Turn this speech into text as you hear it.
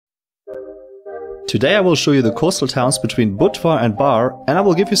Today I will show you the coastal towns between Budva and Bar, and I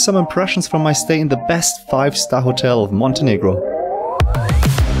will give you some impressions from my stay in the best 5-star hotel of Montenegro.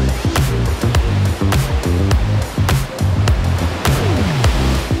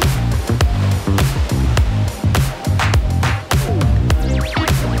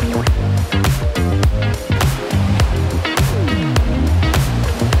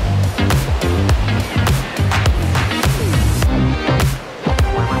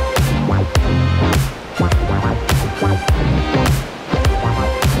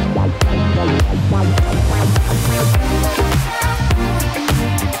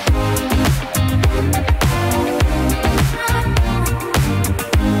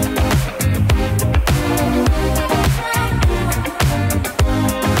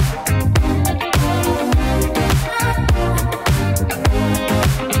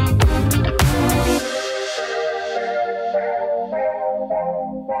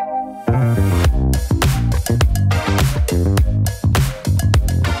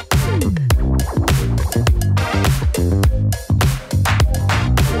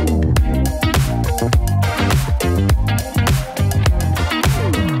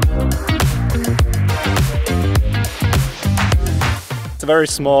 It's a very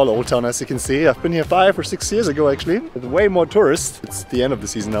small old town, as you can see. I've been here 5 or 6 years ago actually, with way more tourists. It's the end of the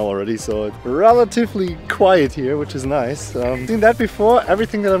season now already, so it's relatively quiet here, which is nice. Seen that before.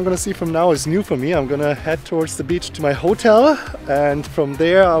 Everything that I'm gonna see from now is new for me. I'm gonna head towards the beach to my hotel, and from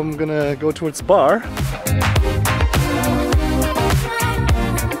there I'm gonna go towards Bar.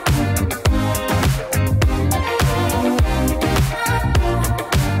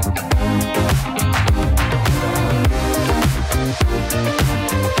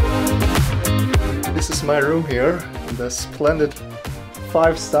 This is my room here in the Splendid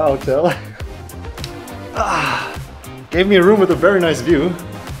 5-star hotel. Gave me a room with a very nice view.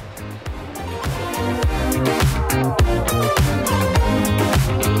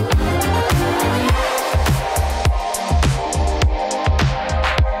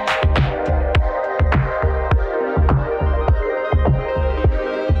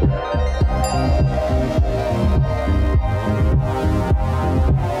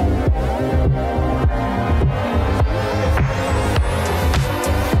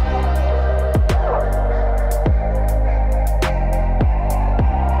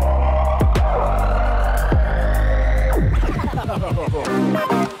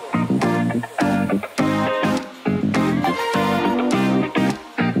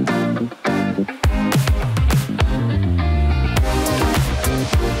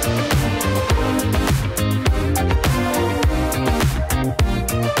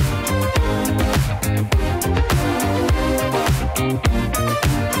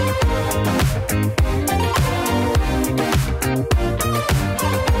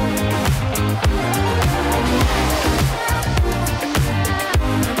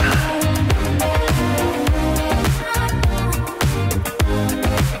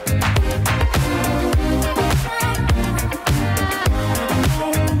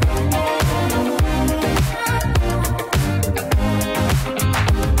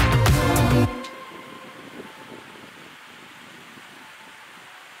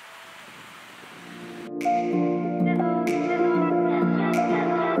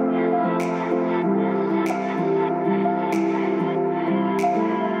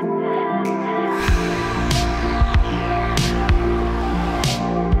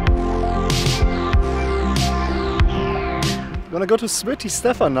 I'm gonna go to Sveti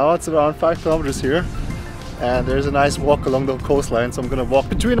Stefan now. It's around 5 kilometers here, and there's a nice walk along the coastline, so I'm gonna walk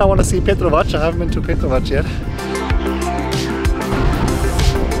between. I want to see Petrovac. I haven't been to Petrovac yet.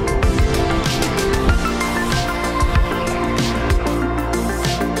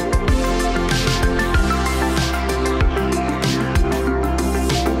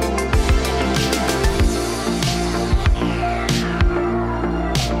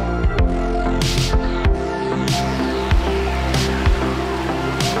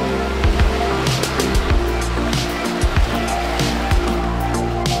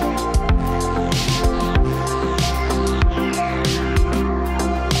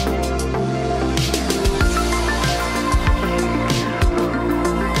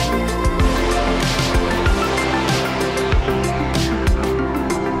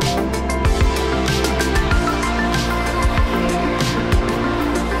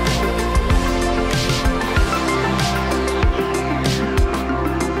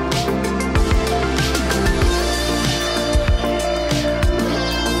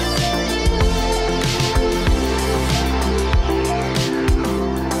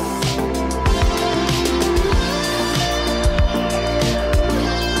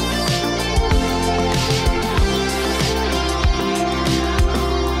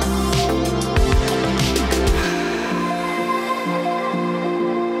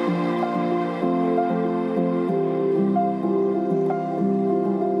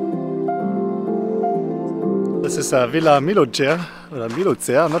 This is Villa Milocer, or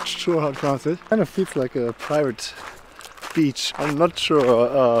Milocer, I'm not sure how to pronounce it. Kind of feels like a private beach. I'm not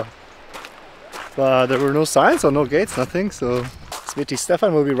sure, but there were no signs or no gates, nothing, so Sveti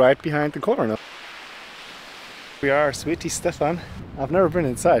Stefan will be right behind the corner now. We are Sveti Stefan. I've never been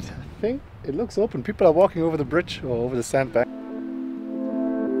inside. I think it looks open. People are walking over the bridge or over the sandbank.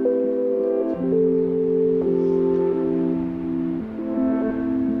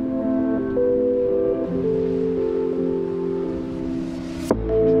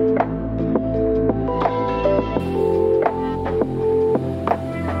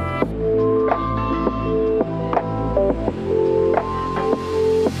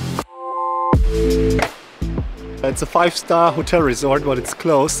 It's a 5-star hotel resort, but it's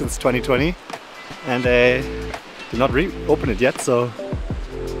closed since 2020 and they did not reopen it yet, so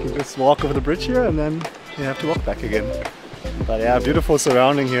you can just walk over the bridge here and then you have to walk back again. But yeah, beautiful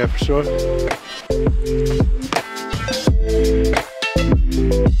surrounding here for sure.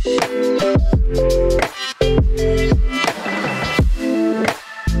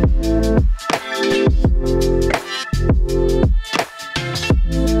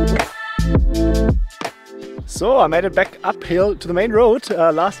 So I made it back uphill to the main road.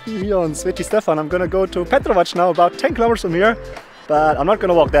 Last view here on Sveti Stefan. I'm gonna go to Petrovac now, about 10 kilometers from here, but I'm not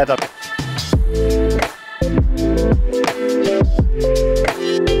gonna walk that up.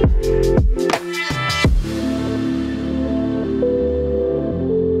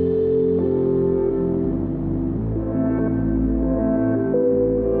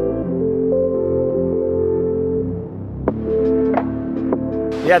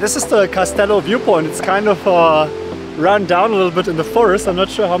 Yeah, this is the Kastio viewpoint. It's kind of run down a little bit in the forest. I'm not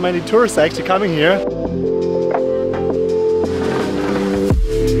sure how many tourists are actually coming here.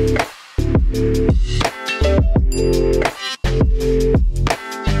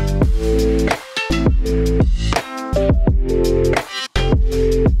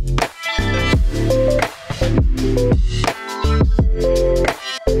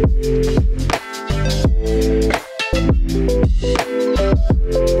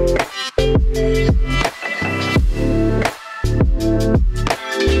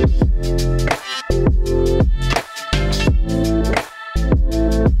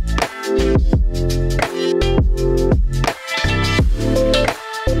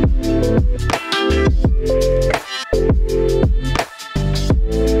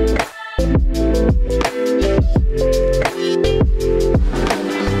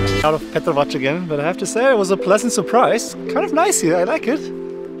 Out of Petrovac again, but I have to say it was a pleasant surprise. Kind of nice here, I like it.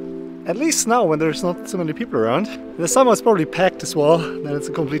 At least now when there's not so many people around. In the summer it's probably packed as well, then it's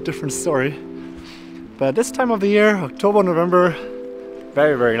a complete different story. But this time of the year, October, November,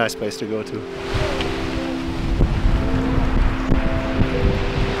 very, very nice place to go to.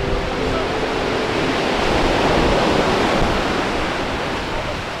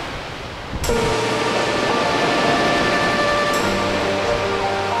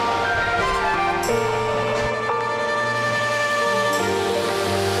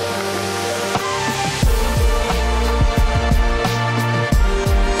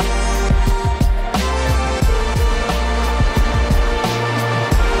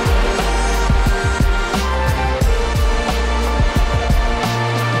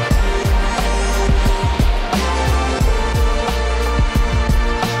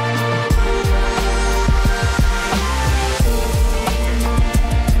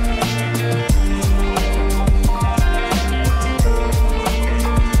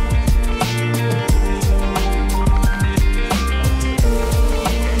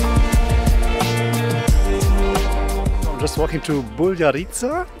 Just walking to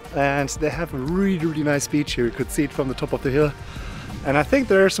Buljarica, and they have a really nice beach here. You could see it from the top of the hill. And I think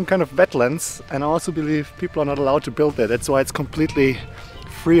there are some kind of wetlands, and I also believe people are not allowed to build there. That's why it's completely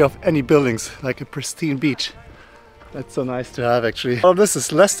free of any buildings, like a pristine beach. That's so nice to have actually. Well, this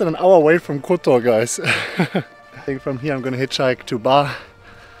is less than an hour away from Kotor, guys. I think from here I'm gonna hitchhike to Bar.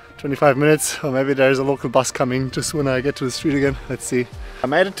 25 minutes, or maybe there's a local bus coming just when I get to the street again. Let's see. I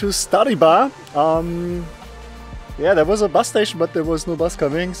made it to Stari Bar. Yeah, there was a bus station, but there was no bus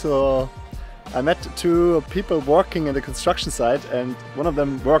coming, so I met two people working in the construction site, and one of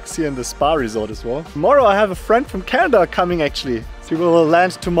them works here in the spa resort as well. Tomorrow I have a friend from Canada coming actually. So we will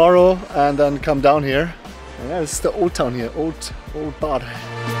land tomorrow and then come down here. And yeah, this is the old town here, old Bar.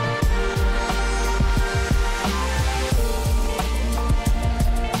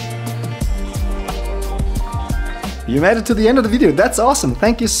 You made it to the end of the video. That's awesome.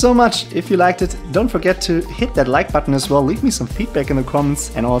 Thank you so much. If you liked it, don't forget to hit that like button as well. Leave me some feedback in the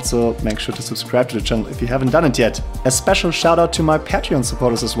comments and also make sure to subscribe to the channel if you haven't done it yet. A special shout out to my Patreon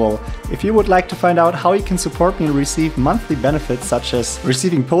supporters as well. If you would like to find out how you can support me and receive monthly benefits such as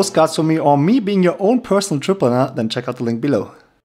receiving postcards from me or me being your own personal trip planner, then check out the link below.